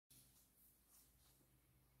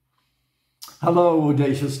Hello,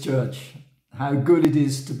 Audacious Church. How good it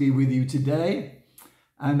is to be with you today.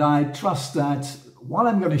 And I trust that what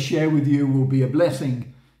I'm going to share with you will be a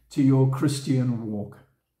blessing to your Christian walk.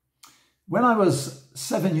 When I was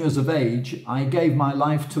 7 years of age, I gave my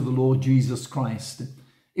life to the Lord Jesus Christ.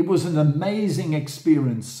 It was an amazing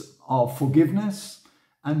experience of forgiveness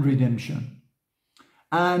and redemption.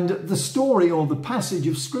 And the story or the passage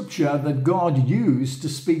of scripture that God used to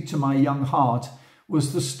speak to my young heart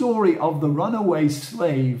was the story of the runaway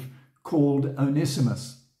slave called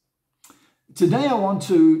Onesimus. Today I want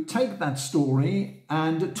to take that story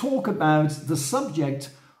and talk about the subject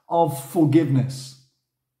of forgiveness.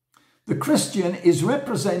 The Christian is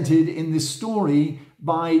represented in this story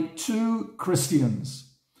by two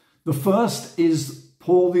Christians. The first is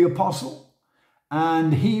Paul the Apostle,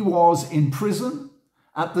 and he was in prison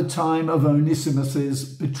at the time of Onesimus's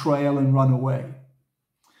betrayal and runaway.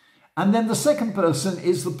 And then the second person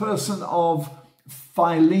is the person of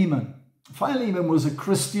Philemon. Philemon was a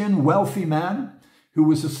Christian, wealthy man who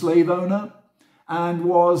was a slave owner and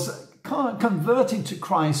was converted to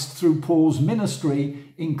Christ through Paul's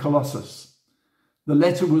ministry in Colossus. The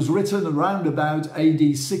letter was written around about AD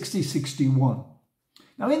 60-61.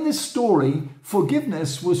 Now in this story,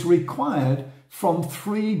 forgiveness was required from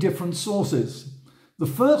three different sources. The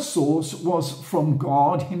first source was from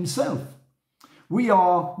God himself. We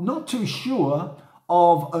are not too sure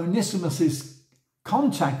of Onesimus's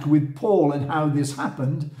contact with Paul and how this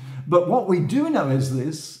happened, but what we do know is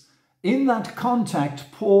this: in that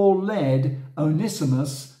contact, Paul led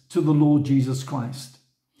Onesimus to the Lord Jesus Christ.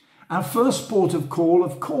 Our first port of call,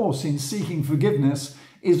 of course, in seeking forgiveness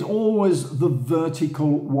is always the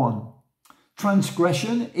vertical one.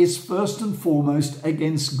 Transgression is first and foremost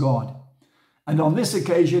against God. And on this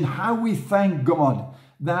occasion, how we thank God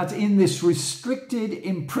that in this restricted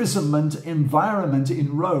imprisonment environment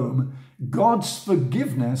in Rome, God's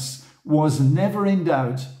forgiveness was never in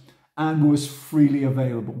doubt and was freely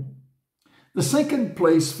available. The second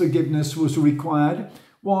place forgiveness was required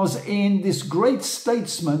was in this great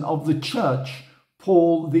statesman of the church,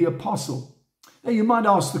 Paul the Apostle. Now you might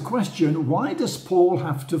ask the question, why does Paul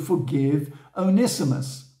have to forgive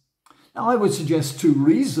Onesimus? Now I would suggest two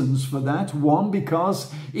reasons for that. One,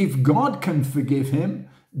 because if God can forgive him,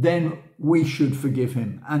 then we should forgive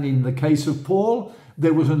him. And in the case of Paul,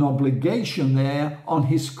 there was an obligation there on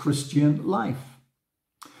his Christian life.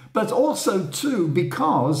 But also too,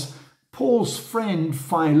 because Paul's friend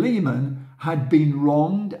Philemon had been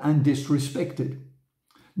wronged and disrespected.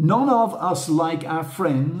 None of us like our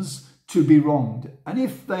friends to be wronged. And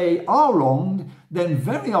if they are wronged, then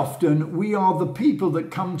very often we are the people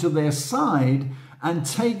that come to their side and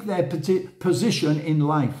take their position in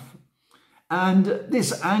life. And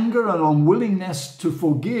this anger and unwillingness to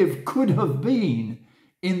forgive could have been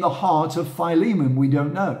in the heart of Philemon, we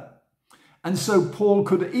don't know. And so Paul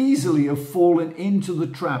could easily have fallen into the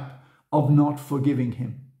trap of not forgiving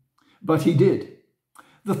him. But he did.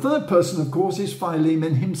 The third person, of course, is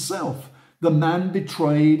Philemon himself, the man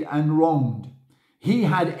betrayed and wronged. He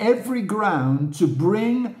had every ground to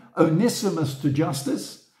bring Onesimus to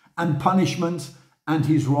justice and punishment and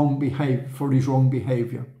his wrong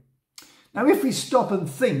behavior. Now, if we stop and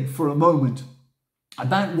think for a moment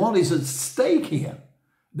about what is at stake here,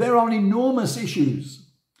 there are enormous issues.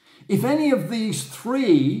 If any of these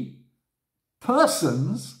three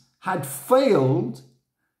persons had failed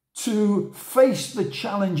to face the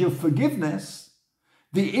challenge of forgiveness,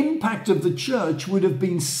 the impact of the church would have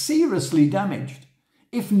been seriously damaged,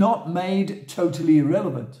 if not made totally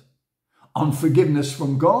irrelevant. Unforgiveness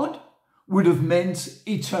from God would have meant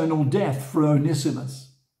eternal death for Onesimus.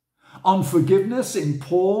 Unforgiveness in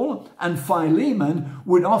Paul and Philemon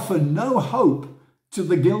would offer no hope to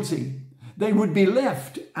the guilty. They would be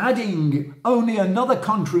left adding only another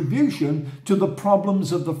contribution to the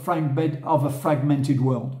problems of a fragmented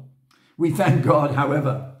world. We thank God,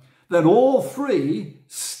 however, that all three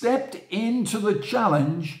stepped into the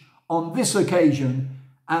challenge on this occasion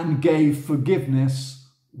and gave forgiveness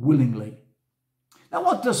willingly. Now,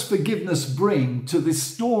 what does forgiveness bring to this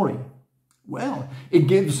story? Well, it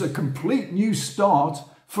gives a complete new start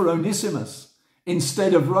for Onesimus.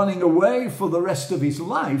 Instead of running away for the rest of his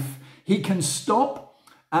life, he can stop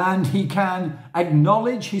and he can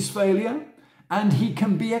acknowledge his failure and he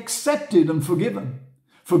can be accepted and forgiven.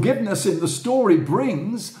 Forgiveness in the story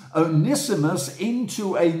brings Onesimus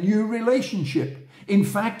into a new relationship. In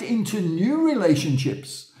fact, into new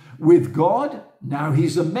relationships with God. Now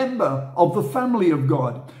he's a member of the family of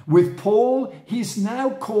God. With Paul, he's now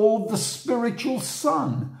called the spiritual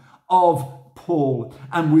son of Paul.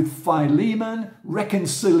 And with Philemon,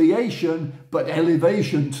 reconciliation, but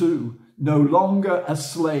elevation too. no longer a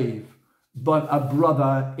slave, but a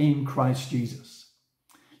brother in Christ Jesus.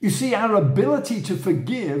 You see, our ability to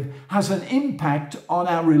forgive has an impact on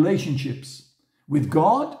our relationships with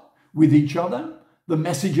God, with each other, the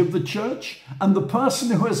message of the church, and the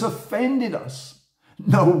person who has offended us.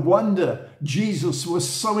 No wonder Jesus was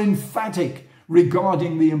so emphatic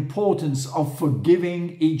regarding the importance of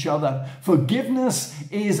forgiving each other. Forgiveness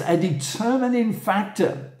is a determining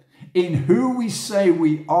factor in who we say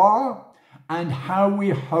we are and how we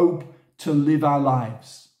hope to live our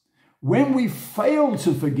lives. When we fail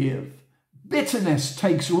to forgive, bitterness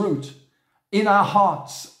takes root in our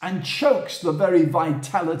hearts and chokes the very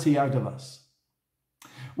vitality out of us.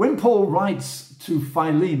 When Paul writes to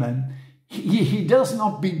Philemon, he does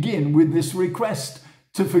not begin with this request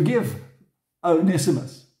to forgive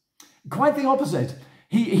Onesimus. Quite the opposite.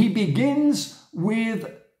 He begins with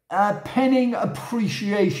penning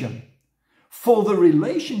appreciation for the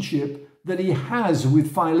relationship that he has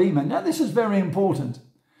with Philemon. Now, this is very important.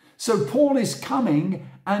 So Paul is coming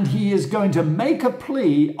and he is going to make a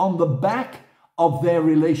plea on the back of their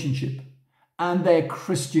relationship and their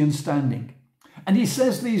Christian standing. And he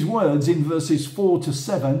says these words in verses 4 to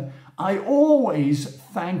 7, I always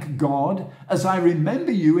thank God as I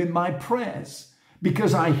remember you in my prayers,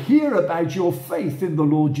 because I hear about your faith in the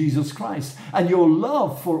Lord Jesus Christ and your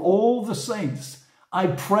love for all the saints. I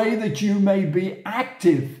pray that you may be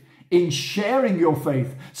active in sharing your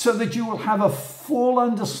faith so that you will have a full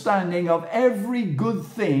understanding of every good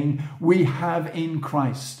thing we have in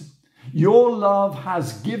Christ. Your love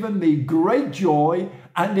has given me great joy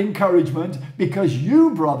and encouragement because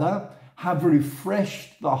you, brother, have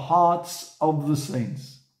refreshed the hearts of the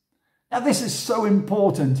saints. Now, this is so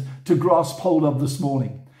important to grasp hold of this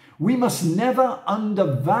morning. We must never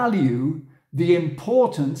undervalue the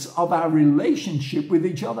importance of our relationship with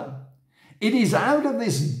each other. It is out of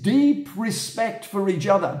this deep respect for each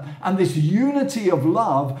other and this unity of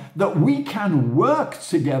love that we can work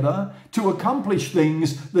together to accomplish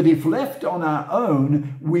things that if left on our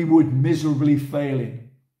own, we would miserably fail in.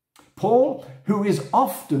 Paul, who is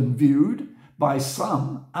often viewed by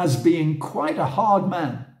some as being quite a hard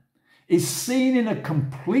man, is seen in a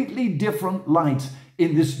completely different light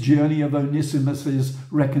in this journey of Onesimus's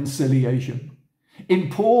reconciliation. In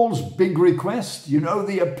Paul's big request, you know,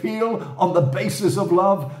 the appeal on the basis of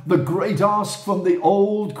love, the great ask from the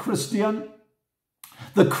old Christian,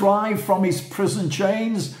 the cry from his prison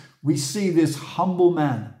chains, we see this humble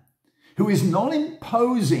man who is not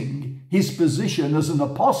imposing his position as an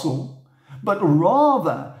apostle, but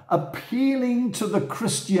rather appealing to the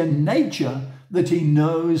Christian nature that he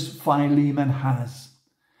knows Philemon has.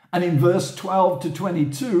 And in verse 12 to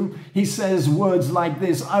 22, he says words like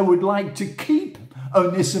this, I would like to keep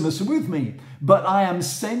Onesimus with me, but I am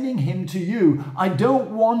sending him to you. I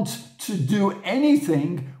don't want to do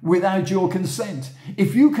anything without your consent.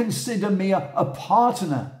 If you consider me a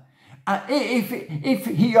partner, if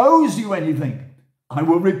he owes you anything, I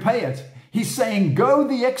will repay it. He's saying, go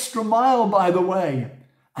the extra mile, by the way.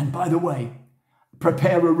 And by the way,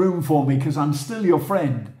 prepare a room for me because I'm still your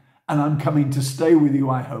friend and I'm coming to stay with you,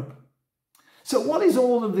 I hope. So what is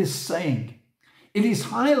all of this saying? It is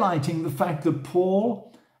highlighting the fact that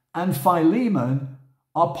Paul and Philemon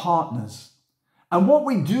are partners. And what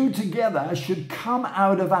we do together should come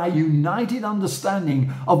out of our united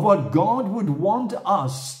understanding of what God would want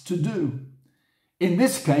us to do. In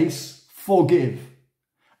this case, forgive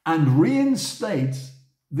and reinstate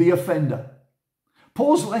the offender.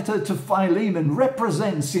 Paul's letter to Philemon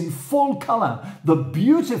represents in full color the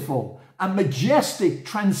beautiful and majestic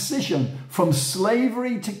transition from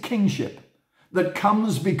slavery to kingship that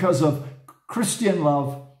comes because of Christian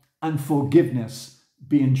love and forgiveness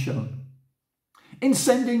being shown. In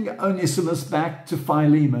sending Onesimus back to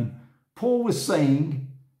Philemon, Paul was saying,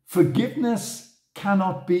 forgiveness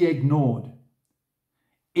cannot be ignored.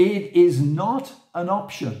 It is not an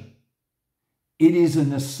option. It is a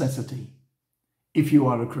necessity if you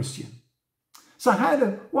are a Christian. So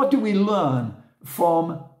what do we learn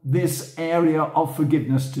from this area of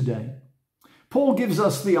forgiveness today? Paul gives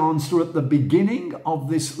us the answer at the beginning of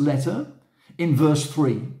this letter in verse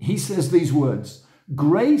 3. He says these words,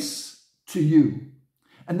 grace to you.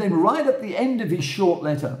 And then right at the end of his short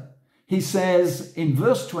letter, he says in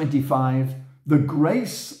verse 25, the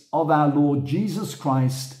grace of our Lord Jesus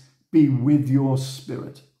Christ be with your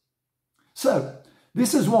spirit. So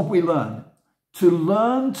this is what we learn. To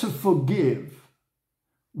learn to forgive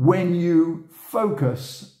when you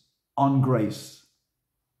focus on grace.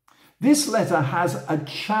 This letter has a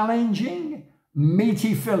challenging,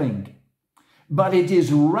 meaty filling, but it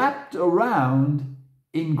is wrapped around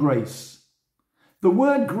in grace. The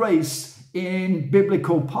word grace in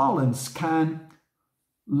biblical parlance can,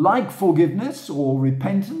 like forgiveness or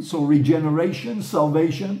repentance or regeneration,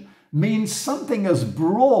 salvation, means something as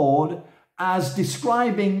broad as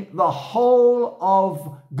describing the whole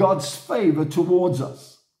of God's favor towards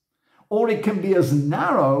us. Or it can be as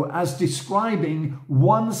narrow as describing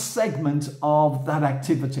one segment of that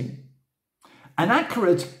activity. An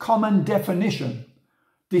accurate common definition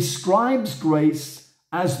describes grace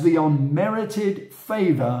as the unmerited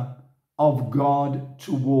favor of God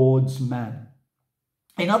towards man.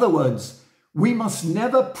 In other words, we must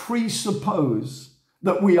never presuppose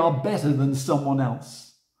that we are better than someone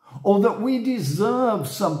else, or that we deserve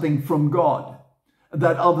something from God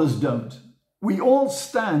that others don't. We all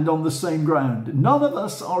stand on the same ground. None of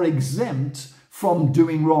us are exempt from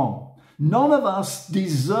doing wrong. None of us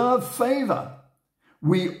deserve favor.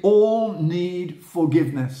 We all need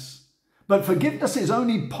forgiveness. But forgiveness is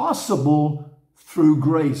only possible through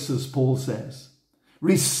grace, as Paul says.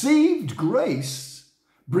 Received grace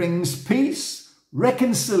brings peace,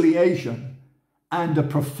 reconciliation, and a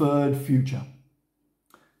preferred future.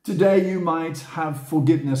 Today you might have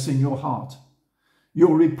forgiveness in your heart.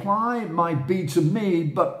 Your reply might be to me,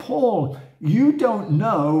 but Paul, you don't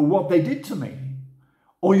know what they did to me.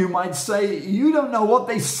 Or you might say, you don't know what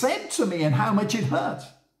they said to me and how much it hurt.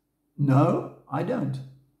 No, I don't.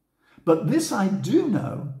 But this I do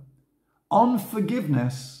know,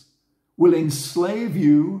 unforgiveness will enslave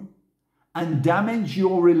you and damage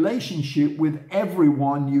your relationship with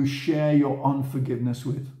everyone you share your unforgiveness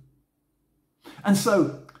with. And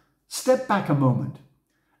so, step back a moment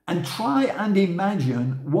and try and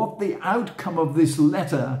imagine what the outcome of this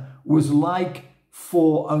letter was like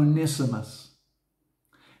for Onesimus.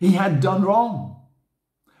 He had done wrong,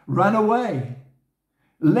 ran away,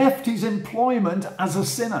 left his employment as a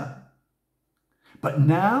sinner. But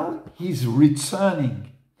now he's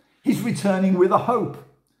returning. He's returning with a hope.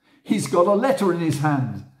 He's got a letter in his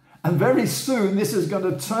hand. And very soon this is going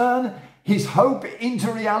to turn his hope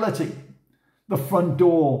into reality. The front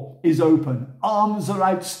door is open. Arms are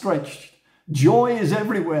outstretched. Joy is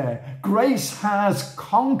everywhere. Grace has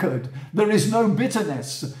conquered. There is no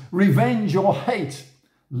bitterness, revenge, or hate.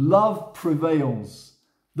 Love prevails.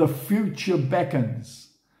 The future beckons.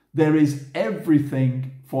 There is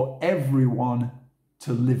everything for everyone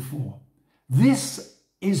to live for. This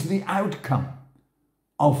is the outcome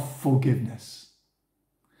of forgiveness.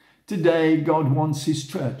 Today, God wants his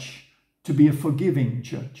church to be a forgiving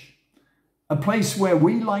church. A place where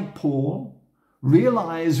we, like Paul,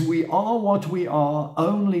 realize we are what we are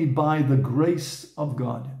only by the grace of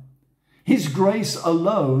God. His grace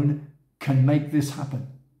alone can make this happen.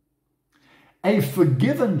 A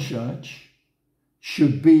forgiven church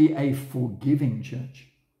should be a forgiving church.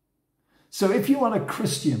 So if you are a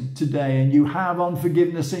Christian today and you have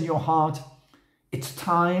unforgiveness in your heart, it's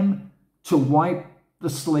time to wipe the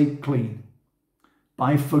slate clean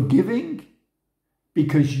by forgiving,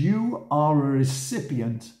 because you are a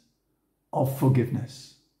recipient of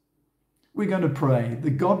forgiveness. We're going to pray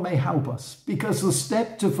that God may help us, because the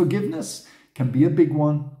step to forgiveness can be a big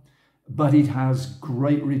one, but it has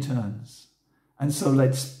great returns. And so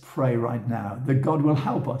let's pray right now that God will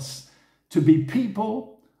help us to be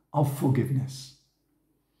people of forgiveness.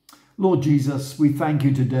 Lord Jesus, we thank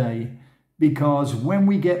you today, because when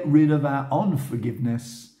we get rid of our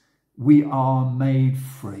unforgiveness, we are made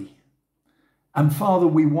free. And Father,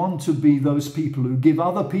 we want to be those people who give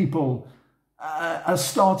other people a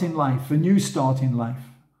start in life, a new start in life.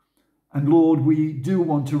 And Lord, we do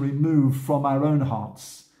want to remove from our own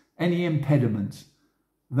hearts any impediment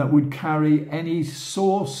that would carry any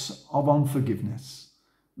source of unforgiveness.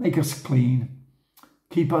 Make us clean,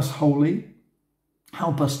 keep us holy,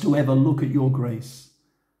 help us to ever look at your grace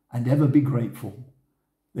and ever be grateful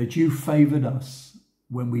that you favored us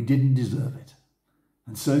when we didn't deserve it.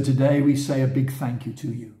 And so today we say a big thank you to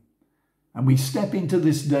you. And we step into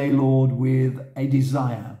this day, Lord, with a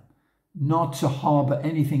desire not to harbor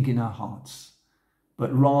anything in our hearts,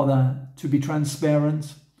 but rather to be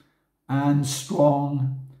transparent and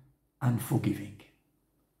strong and forgiving.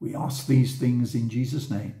 We ask these things in Jesus'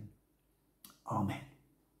 name. Amen.